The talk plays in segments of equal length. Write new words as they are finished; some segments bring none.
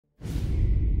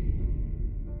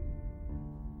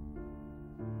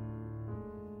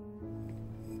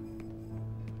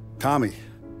Tommy,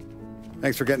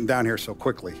 thanks for getting down here so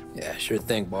quickly. Yeah, sure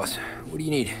thing, boss. What do you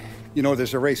need? You know,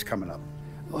 there's a race coming up.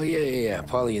 Oh, yeah.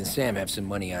 Paulie and Sam have some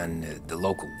money on the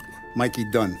local. Mikey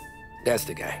Dunn. That's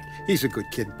the guy. He's a good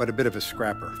kid, but a bit of a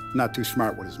scrapper. Not too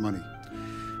smart with his money.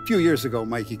 A few years ago,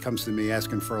 Mikey comes to me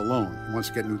asking for a loan. He wants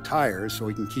to get new tires so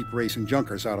he can keep racing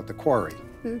junkers out at the quarry.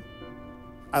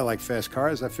 I like fast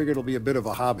cars. I figured it'll be a bit of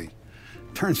a hobby.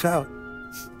 Turns out,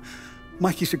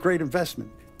 Mikey's a great investment.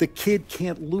 The kid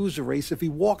can't lose a race if he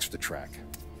walks the track.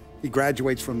 He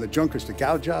graduates from the junkers to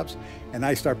gal jobs, and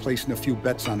I start placing a few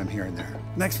bets on him here and there.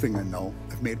 Next thing I know,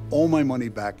 I've made all my money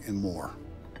back and more.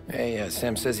 Hey,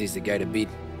 Sam says he's the guy to beat.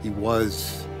 He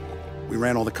was. We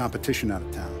ran all the competition out of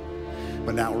town.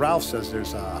 But now Ralph says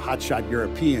there's a hotshot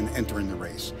European entering the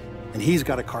race, and he's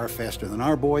got a car faster than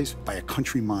our boys by a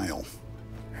country mile.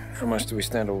 How much do we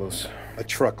stand to lose? A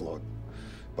truckload.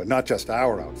 But not just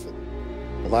our outfit.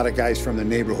 A lot of guys from the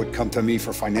neighborhood come to me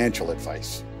for financial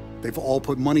advice. They've all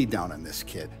put money down on this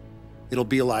kid. It'll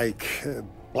be like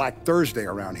Black Thursday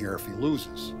around here if he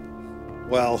loses.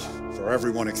 Well, for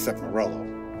everyone except Morello.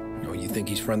 Oh, you think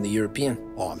he's from the European?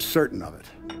 Oh, I'm certain of it.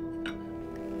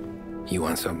 You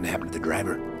want something to happen to the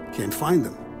driver? Can't find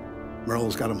him.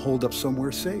 Morello's got him holed up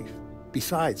somewhere safe.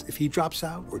 Besides, if he drops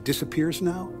out or disappears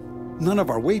now, none of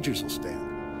our wagers will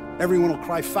stand. Everyone will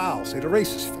cry foul, say the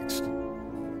race is fixed.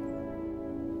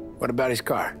 What about his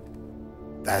car?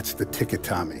 That's the ticket,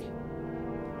 Tommy.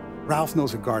 Ralph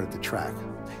knows a guard at the track.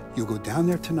 You go down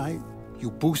there tonight,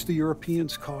 you boost the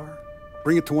European's car,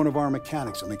 bring it to one of our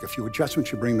mechanics, and make a few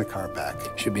adjustments, you bring the car back.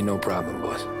 Should be no problem,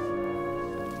 boss.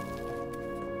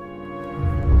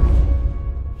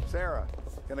 Sarah,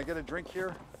 can I get a drink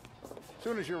here? As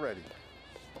soon as you're ready.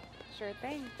 Sure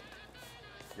thing.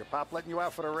 Your pop letting you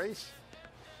out for the race?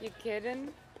 You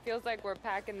kidding? Feels like we're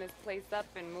packing this place up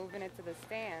and moving it to the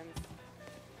stands.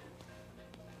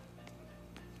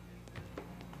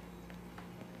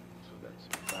 So that's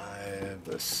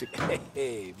 5 or 6.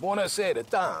 Hey, buonasera,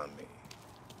 Tommy.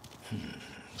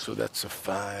 So that's a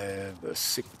 5 or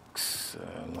 6,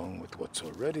 along with what's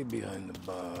already behind the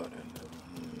bar and.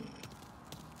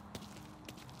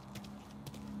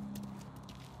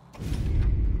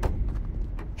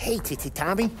 Hey,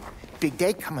 Tommy. Big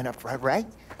day coming up, right?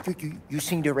 You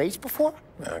seen the race before?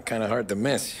 Kind of hard to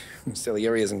miss.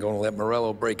 Salieri isn't going to let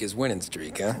Morello break his winning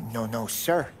streak, huh? No,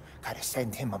 sir. Gotta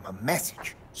send him a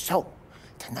message. So,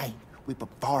 tonight, we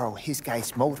borrow his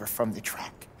guy's motor from the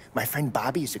track. My friend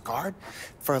Bobby is a guard.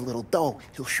 For a little dough,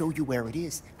 he'll show you where it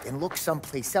is, then look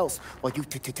someplace else while you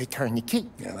turn the key.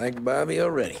 I like Bobby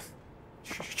already.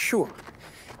 Sure.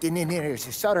 Then there's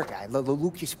this other guy,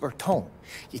 Lucas Bertone.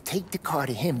 You take the car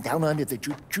to him down under the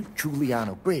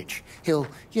Giuliano Bridge. He'll,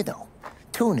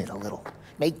 tune it a little.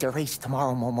 Make the race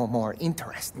tomorrow more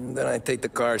interesting. Then I take the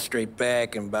car straight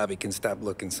back and Bobby can stop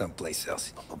looking someplace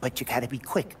else. But you gotta be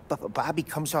quick. But Bobby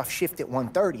comes off shift at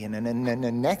 1:30, and then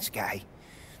the next guy,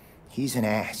 he's an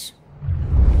ass.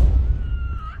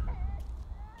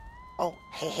 Oh,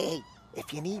 hey,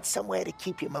 if you need somewhere to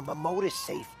keep your motor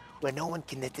safe where no one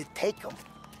can take them,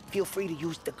 feel free to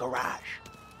use the garage.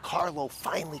 Carlo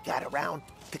finally got around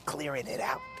to clearing it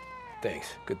out. Thanks.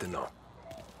 Good to know.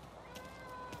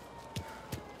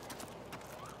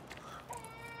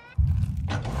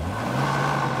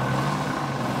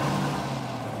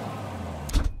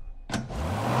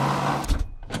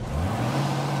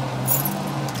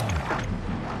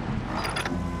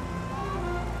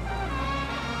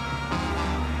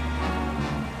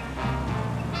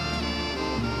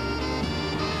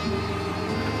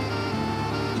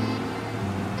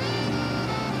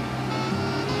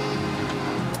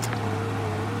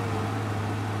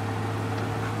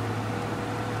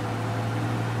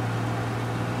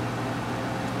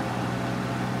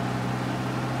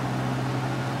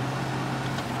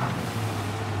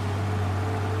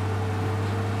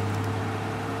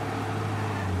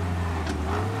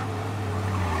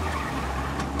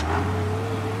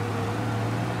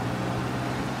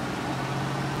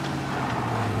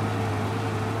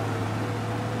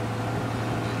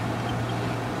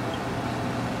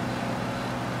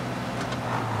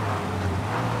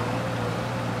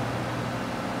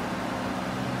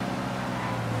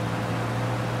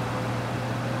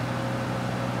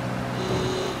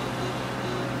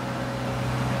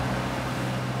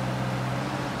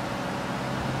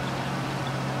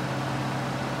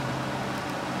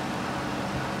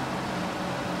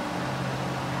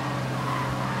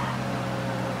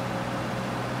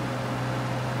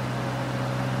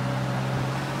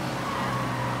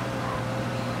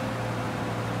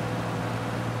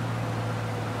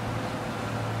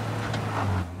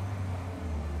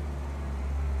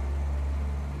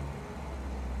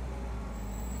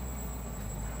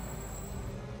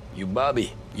 You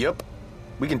Bobby? Yep.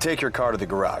 We can take your car to the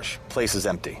garage. Place is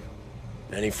empty.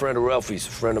 Any friend of Ralphie's,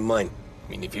 a friend of mine. I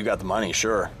mean, if you got the money,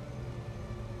 sure.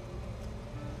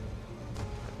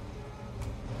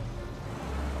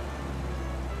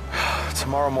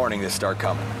 Tomorrow morning they start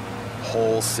coming.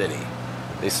 Whole city.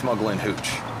 They smuggle in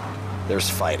hooch.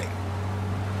 There's fighting.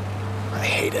 I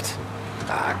hate it.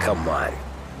 Ah, come on.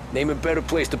 Name a better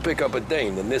place to pick up a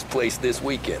dame than this place this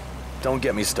weekend. Don't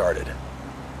get me started.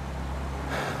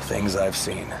 Things I've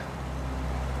seen.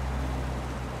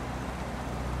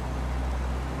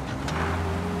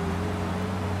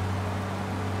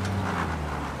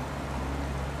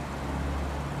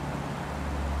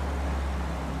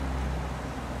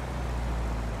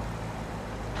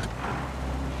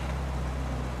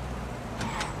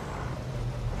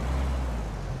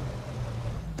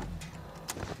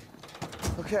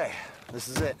 Okay, this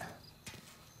is it.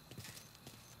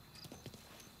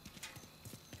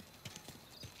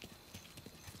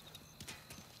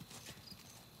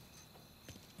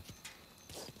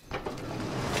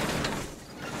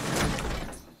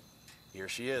 Here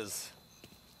she is.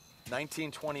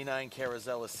 1929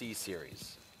 Carazella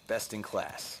C-Series. Best in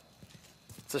class.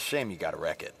 It's a shame you gotta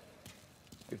wreck it.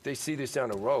 If they see this on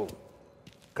the road,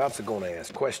 cops are gonna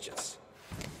ask questions.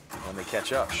 When they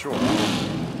catch up, sure.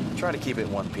 Try to keep it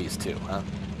in one piece, too, huh?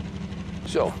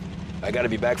 So, I gotta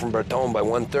be back from Bertone by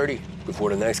 1:30 before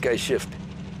the next guy's shift.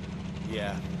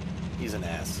 Yeah, he's an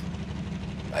ass.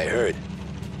 I heard.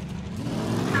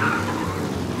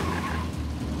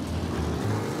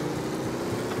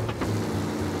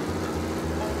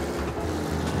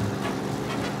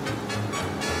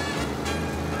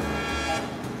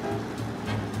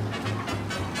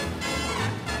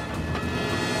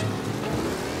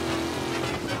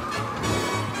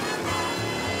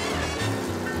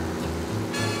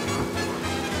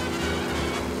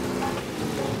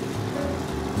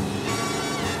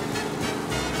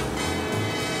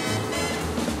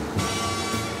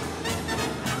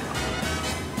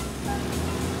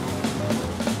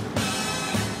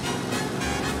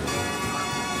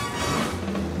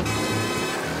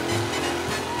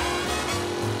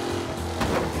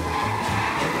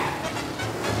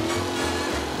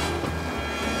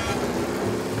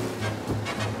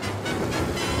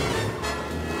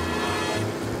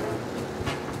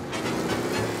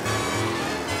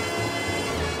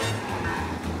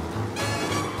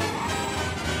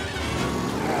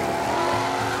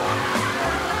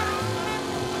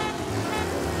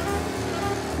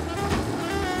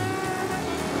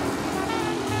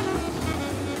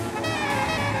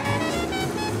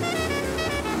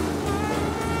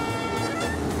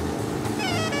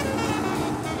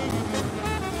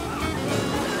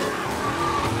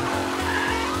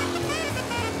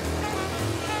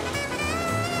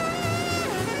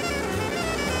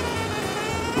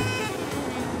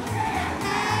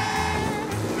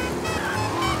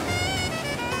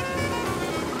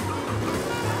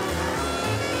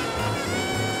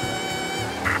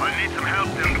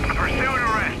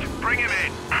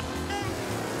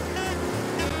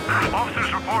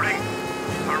 Officers reporting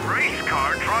a race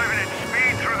car driving at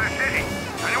speed through the city.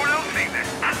 Anyone else seen this?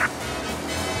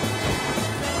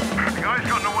 The guy's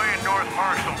gotten away in North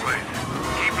Park someplace.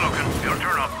 Keep looking, he'll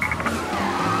turn up.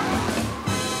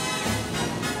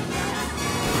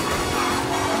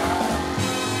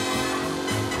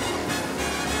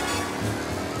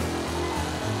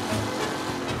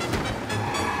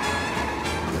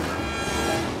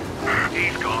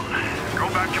 He's gone. Go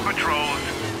back to patrols.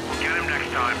 We'll get him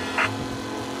next time.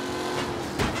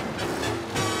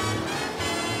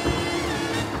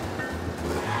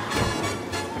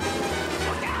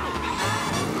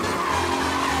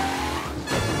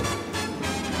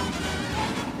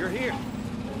 You're here.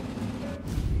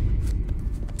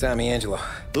 Tommy Angelo.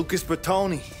 Lucas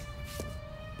Bertoni.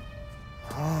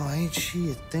 Oh, ain't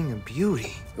she a thing of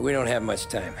beauty? We don't have much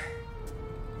time.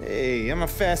 Hey, I'm a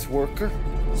fast worker.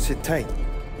 Sit tight.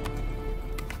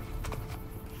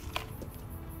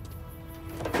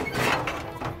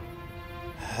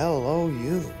 Hello,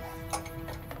 you.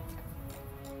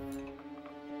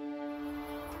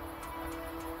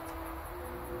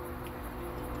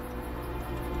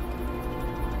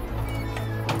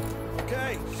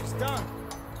 Okay, she's done.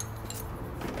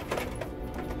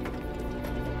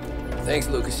 Thanks,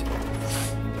 Lucas.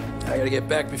 I gotta get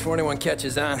back before anyone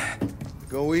catches on.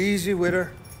 Go easy with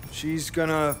her. She's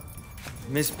gonna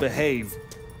misbehave.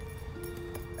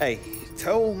 Hey,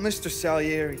 tell Mr.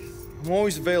 Salieri I'm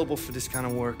always available for this kind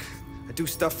of work. I do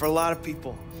stuff for a lot of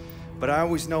people, but I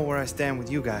always know where I stand with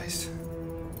you guys.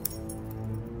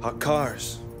 Hot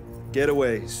cars,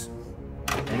 getaways,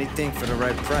 Anything for the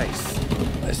right price.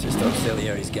 Let's just hope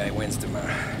Salieri's guy wins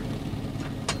tomorrow.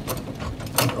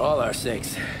 For all our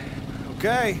sakes.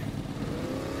 Okay.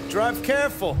 Drive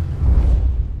careful.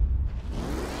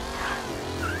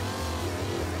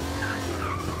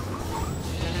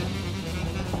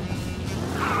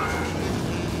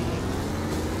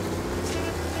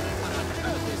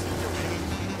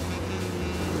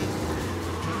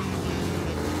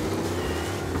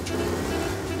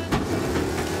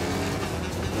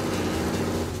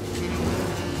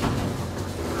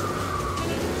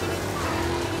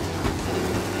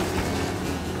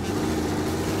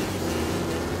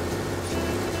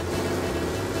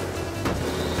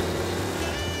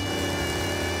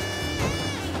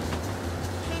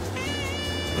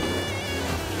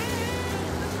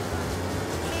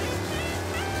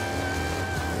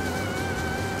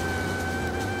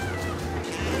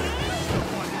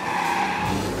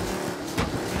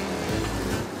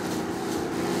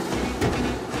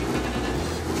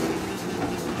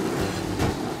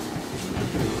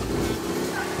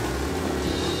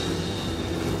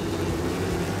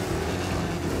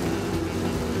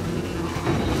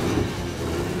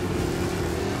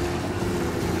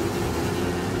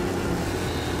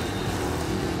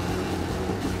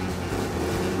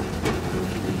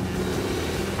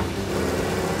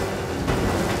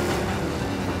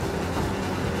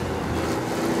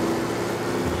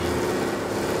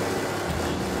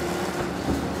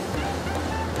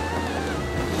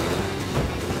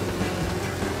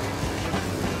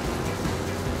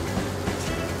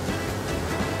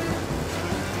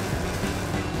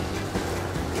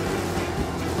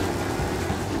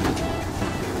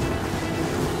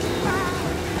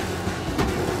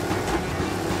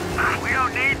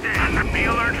 Be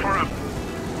alert for a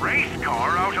race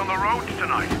car out on the roads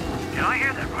tonight. Did I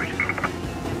hear that right?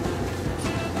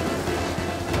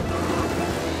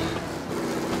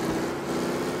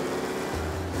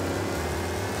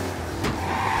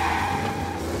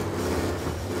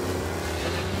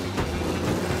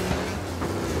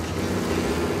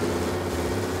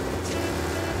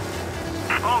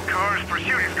 All cars,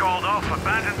 pursuit is called off.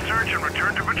 Abandon search and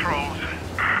return to patrols.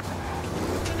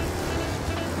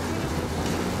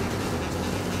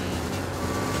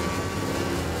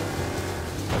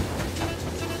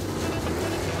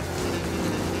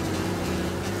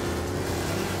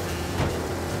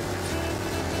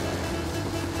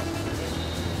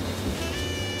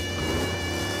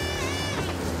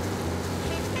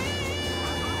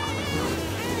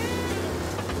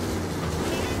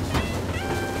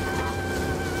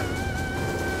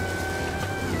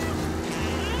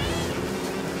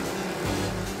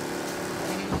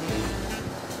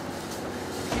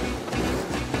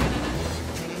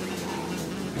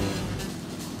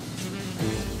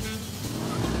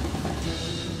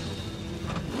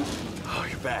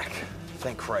 Back.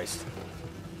 Thank Christ.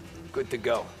 Good to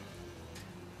go.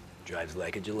 Drives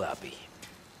like a jalopy.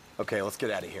 Okay, let's get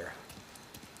out of here.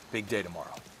 Big day tomorrow.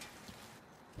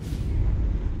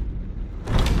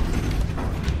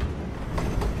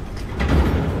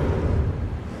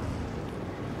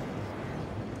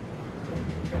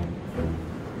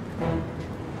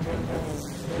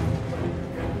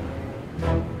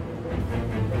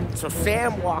 So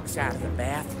Sam walks out of the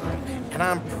bathroom, and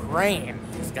I'm praying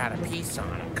he's got a piece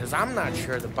on him, because I'm not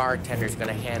sure the bartender's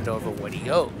gonna hand over what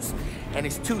he owes. And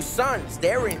his two sons,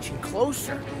 they're inching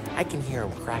closer. I can hear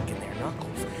them cracking their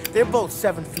knuckles. They're both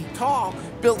 7 feet tall,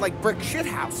 built like brick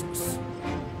shithouses.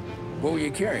 What were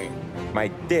you carrying? My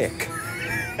dick.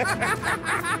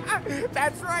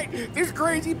 That's right. This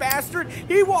crazy bastard,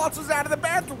 he waltzes out of the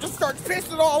bathroom, just starts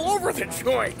pissing all over the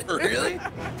joint. Really?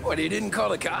 What, he didn't call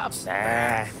the cops?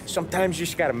 Nah, sometimes you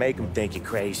just gotta make them think you're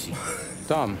crazy.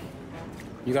 Tom,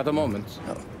 you got a moment?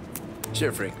 Oh.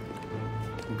 Sure, Frank.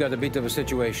 We've got a bit of a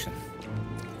situation.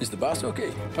 Is the boss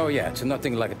okay? Oh, yeah, it's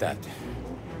nothing like that.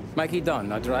 Mikey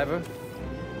Dunn, our driver.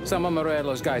 Some of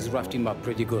Morello's guys roughed him up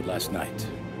pretty good last night.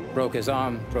 Broke his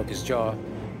arm, broke his jaw.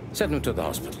 Sent him to the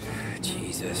hospital.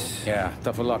 Jesus. Yeah,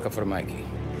 tough luck for Mikey.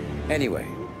 Anyway,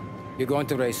 you're going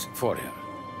to race for him.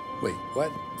 Wait,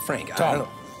 what? Frank, I Tom, don't...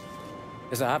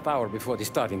 it's a half hour before the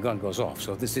starting gun goes off,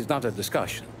 so this is not a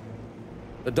discussion.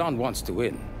 The Don wants to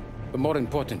win, but more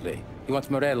importantly, he wants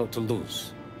Morello to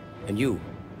lose. And you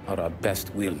are our best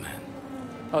wheelman.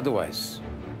 Otherwise,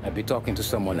 I'd be talking to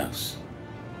someone else.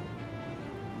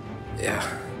 Yeah.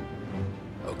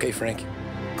 Okay, Frank.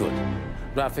 Good.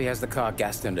 Rafi has the car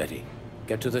gassed and ready.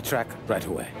 Get to the track right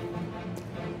away.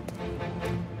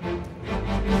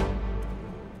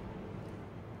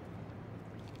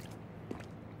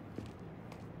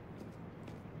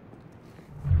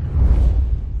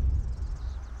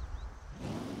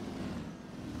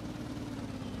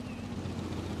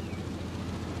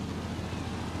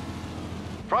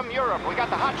 from Europe, we got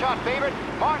the hotshot favorite,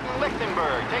 Martin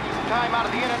Lichtenberg, taking some time out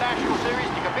of the International Series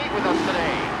to compete with us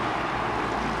today.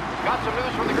 Got some news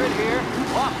from the grid here.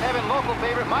 Lost Heaven local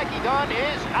favorite Mikey Dunn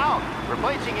is out.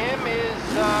 Replacing him is,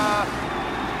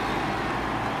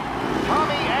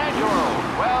 Tommy Angelo.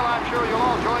 Well, I'm sure you'll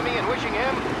all join me in wishing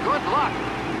him good luck.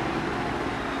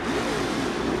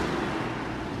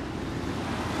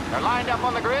 They're lined up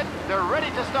on the grid. They're ready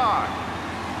to start.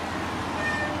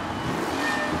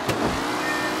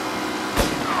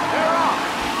 They're off.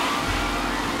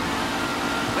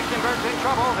 Lichtenberg's in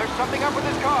trouble. There's something up with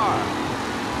his car.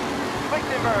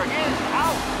 Lichtenberg is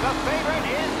out. The favorite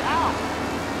is out.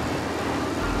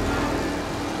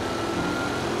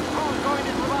 Who's going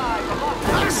to survive the loss?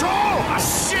 Asshole! Ah,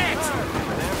 shit!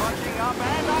 They're bunching up,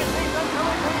 and I think the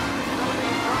collision. Some of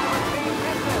these drivers being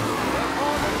business. There's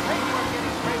more than paper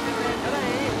getting scraped in there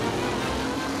today.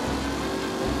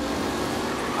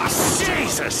 Ah,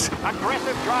 Jesus!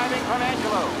 Aggressive driving from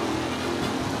Angelo.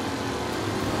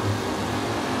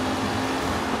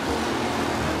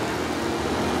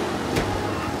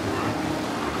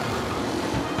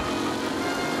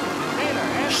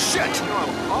 Shit!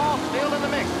 All still in the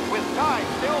mix, with time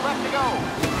still left to go.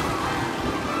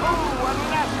 Ooh, a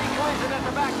nasty collision at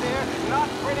the back there. Not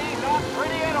pretty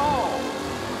at all.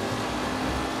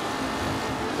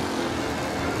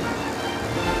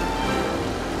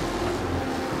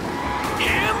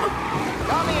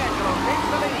 Tommy Angelo takes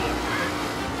the lead.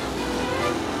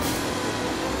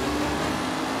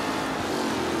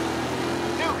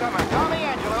 Newcomer Tommy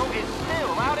Angelo is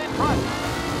still out in front.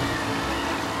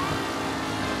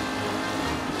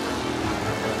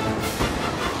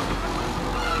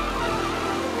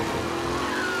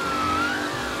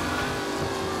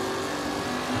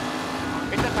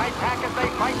 Pack as they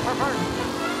fight for first.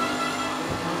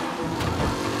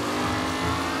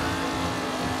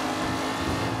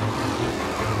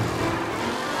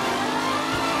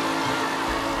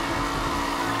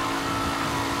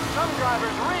 Some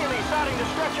drivers really starting to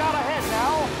stretch out ahead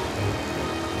now.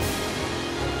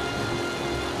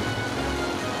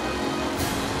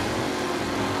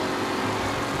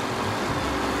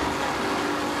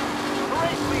 The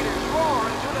race leaders roar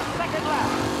into the second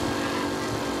lap.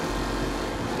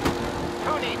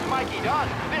 Who needs Mikey Dunn?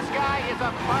 This guy is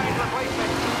a fine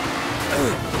replacement.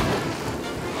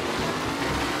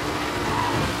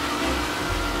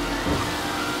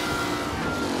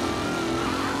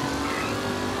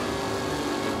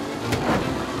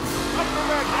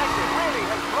 Lichtenberg's exit really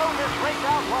has blown this race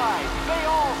out wide. They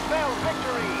all spell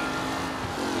victory.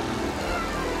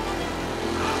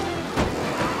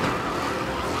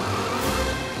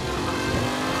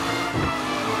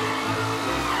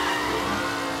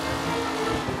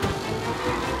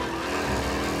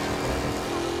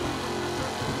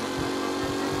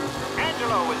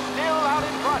 Angelo is still out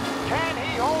in front. Can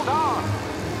he hold on?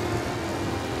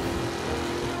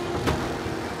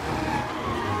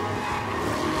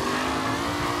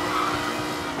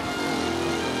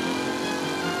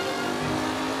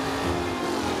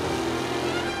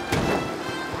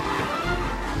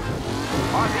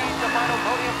 Are these the final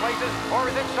podium places, or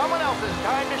is it someone else's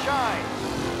time to shine?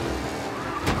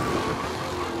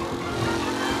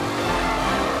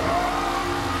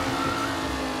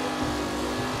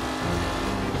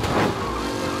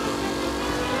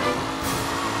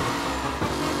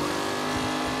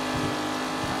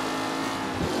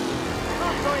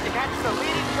 Going to catch the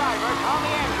leading driver,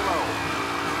 Tommy Angelo.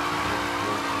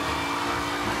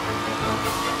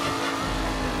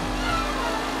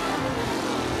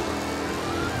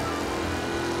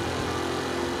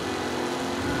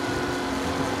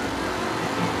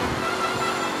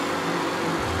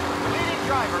 The leading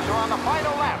drivers are on the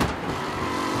final lap.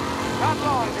 Not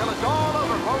long till it's all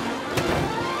over, folks.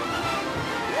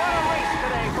 What a race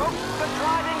today, folks. The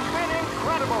driving's been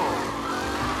incredible.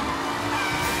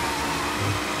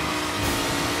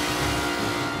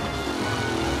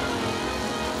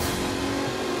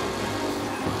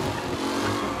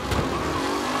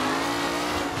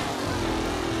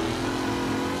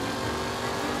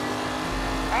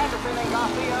 Anderson and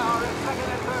Garcia are in second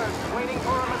and third, waiting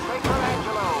for a mistake from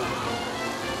Angelo.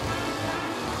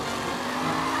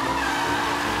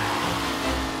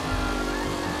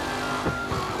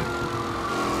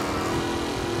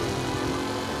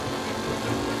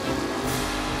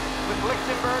 With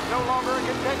Lichtenberg no longer a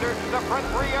contender, the front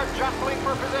three are jostling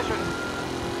for position.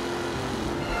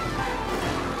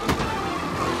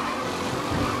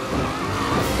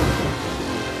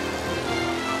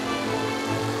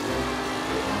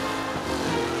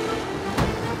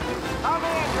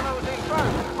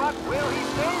 But will he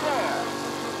stay there?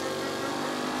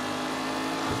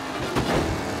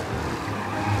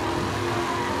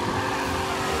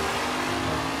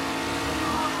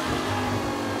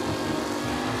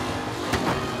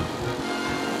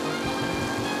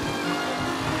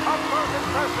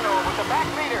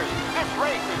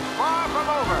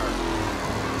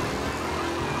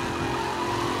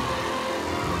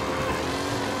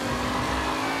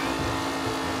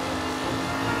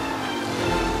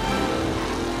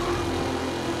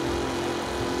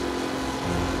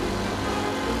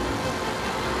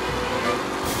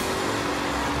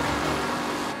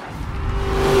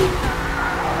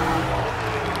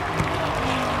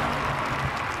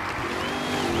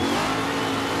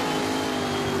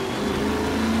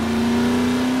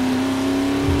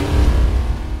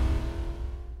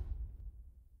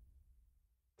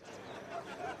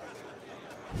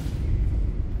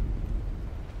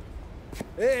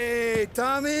 Hey,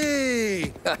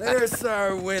 Tommy! There's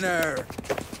our winner.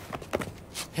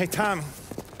 Hey, Tom.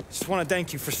 Just want to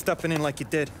thank you for stepping in like you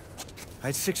did. I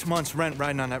had 6 months rent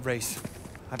riding on that race.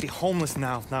 I'd be homeless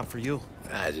now if not for you.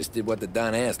 I just did what the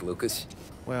Don asked, Lucas.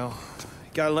 Well,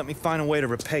 you gotta let me find a way to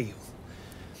repay you.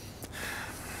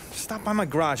 Stop by my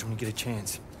garage when you get a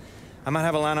chance. I might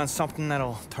have a line on something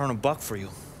that'll turn a buck for you.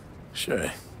 Sure.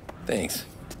 Thanks.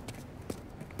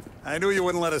 I knew you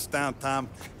wouldn't let us down, Tom.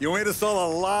 You made us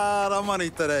all a lot of money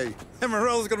today. And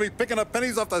Morello's gonna be picking up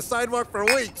pennies off the sidewalk for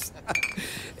weeks.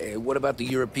 Hey, what about the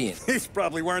European? He's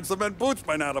probably wearing cement boots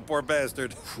by now, the poor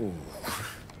bastard.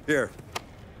 Here.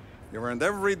 You earned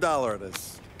every dollar of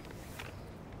this.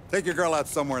 Take your girl out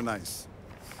somewhere nice.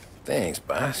 Thanks,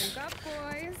 boss. Drink up,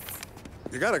 boys.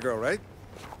 You got a girl, right?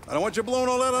 I don't want you blowing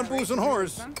all that on booze and whores.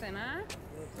 Something, huh?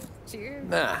 Cheers.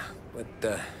 Nah,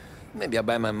 but maybe I'll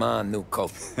buy my mom a new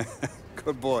coat.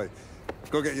 Good boy.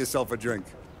 Go get yourself a drink.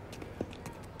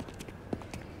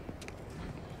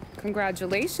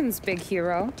 Congratulations, big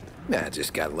hero. Nah,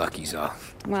 just got lucky's all.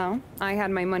 Well, I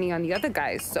had my money on the other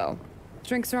guys, so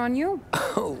drinks are on you.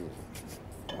 Oh.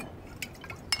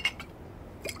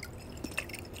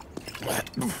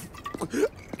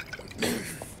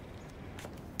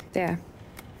 There.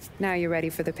 Now you're ready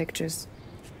for the pictures.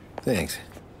 Thanks.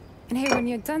 And hey, when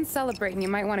you're done celebrating, you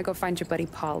might want to go find your buddy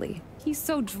Paulie. He's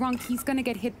so drunk, he's gonna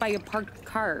get hit by a parked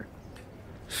car.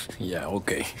 Yeah,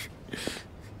 okay.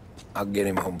 I'll get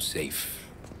him home safe.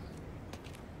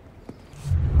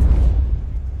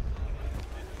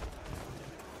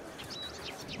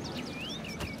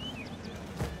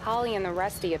 Holly and the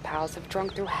rest of you pals have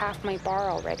drunk through half my bar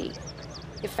already.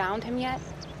 You found him yet?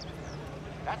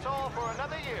 That's all for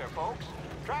another year, folks.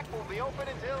 Track will be open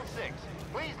until 6.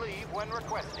 Please leave when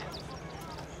requested.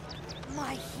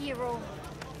 My hero.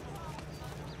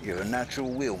 You're a natural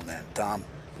wheelman, Tom.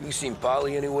 You seen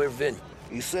Paulie anywhere, Vin?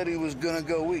 He said he was gonna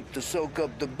go eat to soak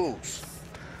up the booze.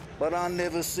 But I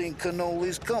never seen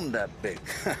cannolis come that big.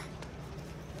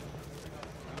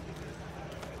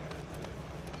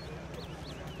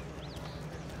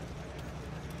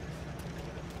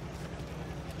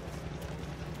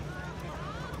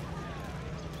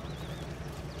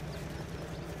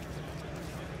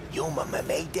 Your mama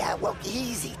made that look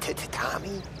easy to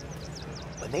Tommy.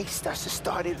 When they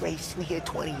started racing here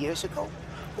 20 years ago,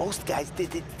 most guys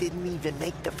didn't even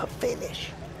make the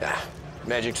finish. Ah,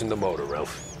 magic's in the motor,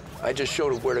 Ralph. I just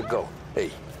showed him where to go.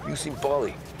 Hey, you seen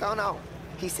Paulie? No.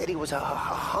 He said he was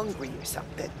hungry or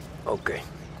something. Okay.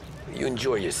 You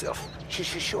enjoy yourself.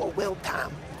 Sure will,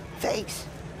 Tom. Thanks.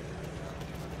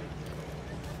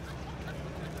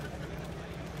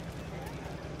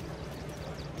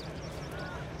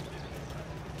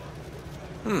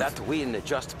 That win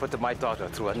just put my daughter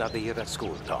through another year at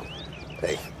school, Tom.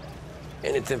 Hey,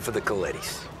 anything for the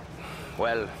Collettis.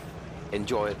 Well,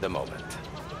 enjoy the moment.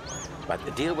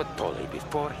 But deal with Paulie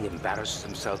before he embarrasses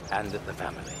himself and the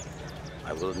family.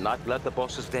 I will not let the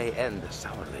boss's day end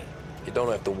sourly. You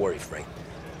don't have to worry, Frank.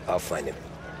 I'll find him.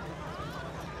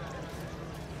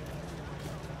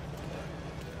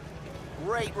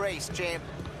 Great race, champ.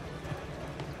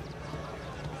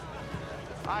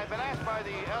 I've been asked by the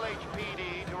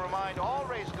LHPD to remind all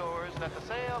racegoers that the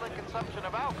sale and consumption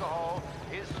of alcohol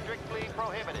is strictly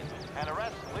prohibited, and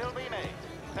arrests will be made.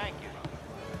 Thank you.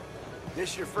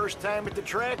 This your first time at the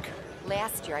track?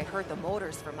 Last year I heard the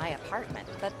motors from my apartment,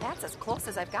 but that's as close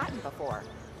as I've gotten before.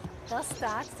 They'll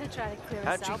start to try to clear us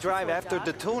How'd you out drive before after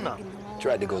the dark. tuna?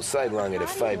 Tried to go sidelong at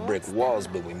 5 brick walls,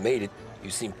 but we made it. You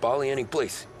seen Paulie any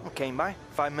place? Came by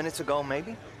 5 minutes ago,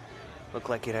 maybe. Looked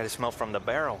like it had a smell from the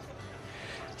barrel.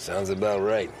 Sounds about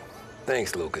right.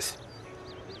 Thanks, Lucas.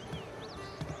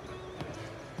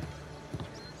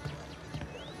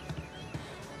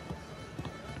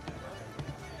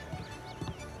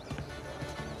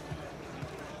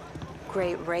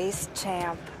 Great race,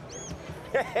 champ.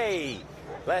 Hey!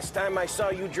 Last time I saw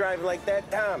you drive like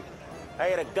that, Tom, I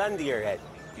had a gun to your head.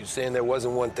 You saying there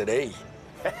wasn't one today?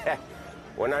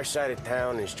 When our side of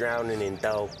town is drowning in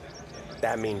dough,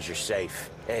 that means you're safe.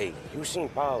 Hey, you seen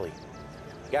Paulie?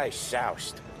 Guy's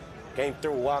soused. Came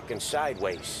through walking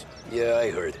sideways. Yeah,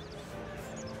 I heard.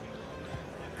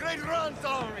 Great run,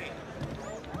 Tommy!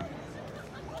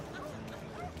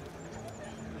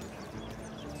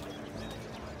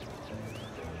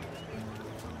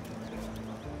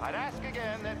 I'd ask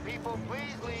again that people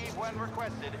please leave when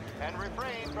requested and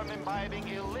refrain from imbibing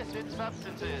illicit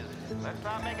substances. Let's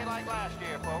not make it like last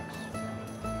year, folks.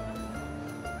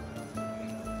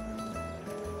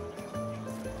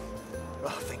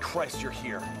 Oh, thank Christ you're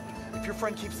here. If your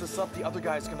friend keeps this up, the other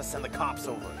guy's gonna send the cops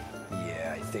over.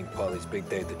 Yeah, I think Paulie's big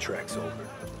day at the track's over.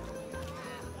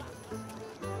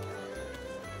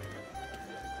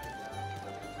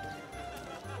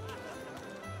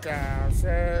 Cow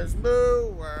says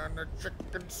moo and the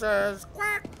chicken says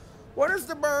quack. What does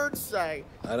the bird say?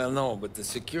 I don't know, but the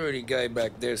security guy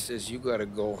back there says you gotta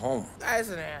go home. Guy's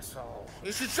an asshole.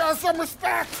 You should show some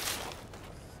respect.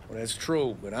 Well, that's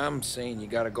true, but I'm saying you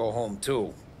gotta go home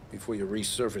too, before you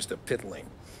resurface the pit lane.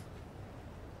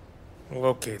 Well,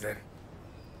 okay then.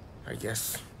 I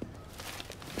guess.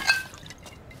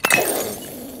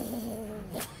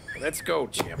 Let's go,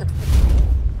 Jim.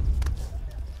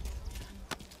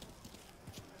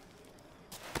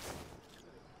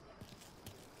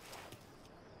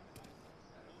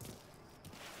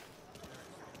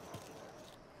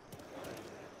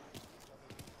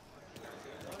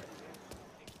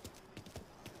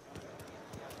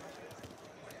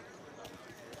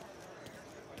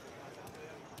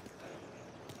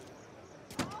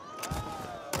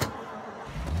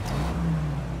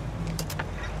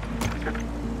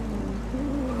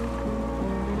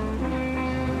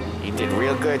 You did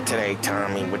real good today,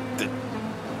 Tommy, with the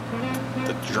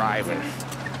driving.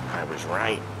 I was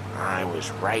right. I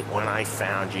was right when I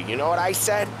found you. You know what I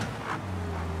said?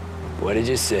 What did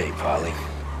you say, Paulie?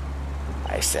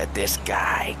 I said, this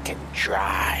guy can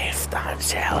drive, Don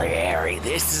Salieri.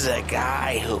 This is a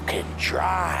guy who can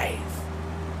drive.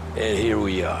 And here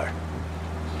we are.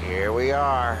 Here we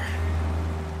are.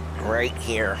 Right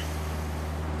here.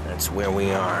 That's where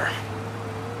we are.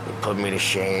 You put me to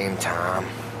shame, Tom.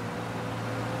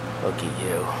 Look at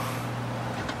you.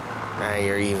 Now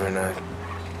you're even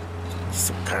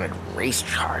some kind of race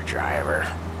car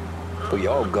driver. We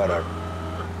all got our...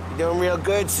 You're doing real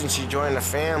good since you joined the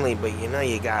family, but you know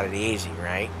you got it easy,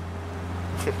 right?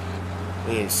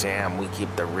 Me and Sam, we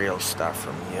keep the real stuff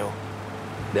from you.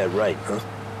 That right, huh?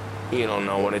 You don't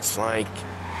know what it's like.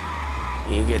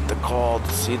 You get the call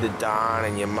to see the Don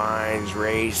and your mind's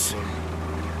racing.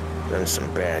 Done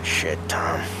some bad shit,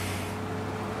 Tom.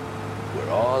 We're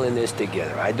all in this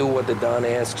together. I do what the Don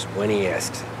asks when he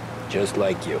asks. Just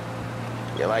like you.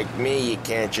 You're like me, you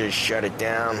can't just shut it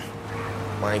down.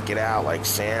 Blank it out like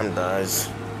Sam does.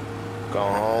 Go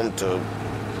home to...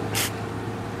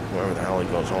 wherever the hell he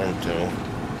goes home to.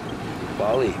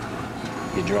 Paulie,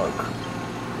 you're drunk.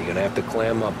 You're gonna have to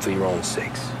clam up for your own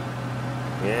sakes.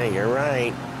 Yeah, you're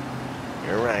right.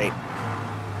 You're right.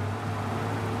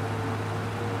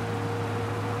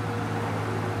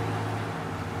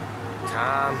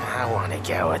 Tom, I want to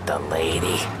get with the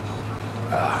lady.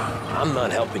 I'm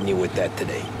not helping you with that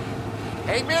today.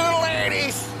 Take me to the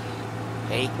ladies!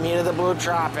 Take me to the Blue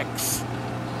Tropics.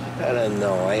 I don't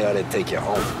know. I ought to take you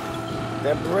home.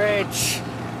 The bridge.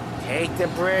 Take the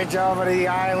bridge over to the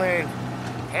island.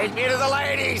 Take me to the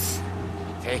ladies.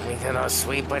 Take me to those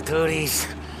sweet patooties.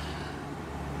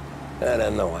 I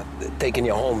don't know. Taking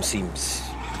you home seems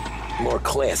more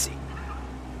classy.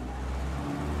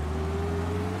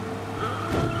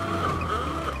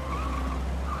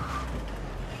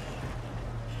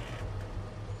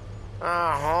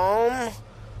 Home?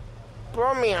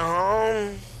 Brought me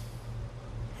home.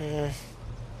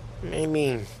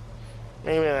 Maybe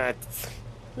that's,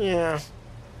 yeah,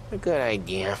 a good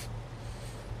idea.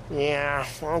 Yeah,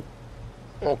 well,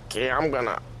 okay, I'm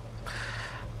gonna...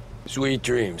 Sweet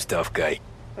dreams, tough guy.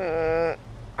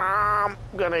 I'm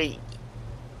gonna...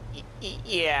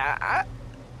 Yeah,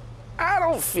 I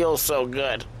don't feel so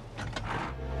good.